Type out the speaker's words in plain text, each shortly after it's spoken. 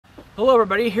Hello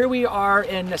everybody, here we are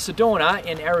in Sedona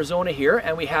in Arizona here,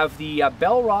 and we have the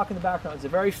Belle Rock in the background. It's a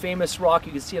very famous rock.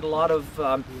 You can see it in a lot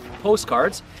of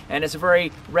postcards, and it's a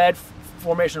very red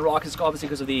formation rock. It's obviously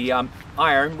because of the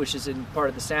iron, which is in part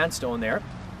of the sandstone there.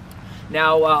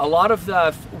 Now, a lot of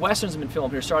the westerns have been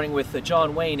filmed here, starting with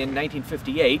John Wayne in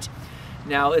 1958.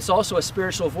 Now, it's also a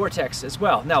spiritual vortex as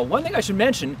well. Now, one thing I should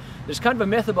mention, there's kind of a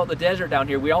myth about the desert down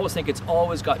here. We always think it's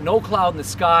always got no cloud in the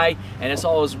sky and it's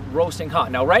always roasting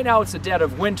hot. Now, right now it's the dead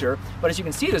of winter, but as you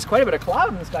can see, there's quite a bit of cloud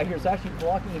in the sky here. It's actually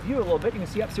blocking the view a little bit. You can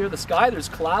see up here the sky, there's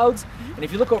clouds. And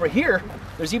if you look over here,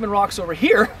 there's even rocks over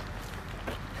here.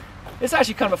 It's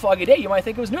actually kind of a foggy day. You might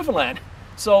think it was Newfoundland.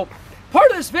 So,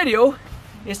 part of this video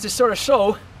is to sort of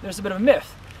show there's a bit of a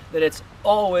myth that it's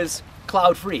always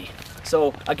cloud-free.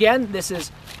 So again, this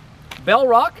is Belle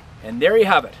Rock, and there you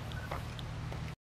have it.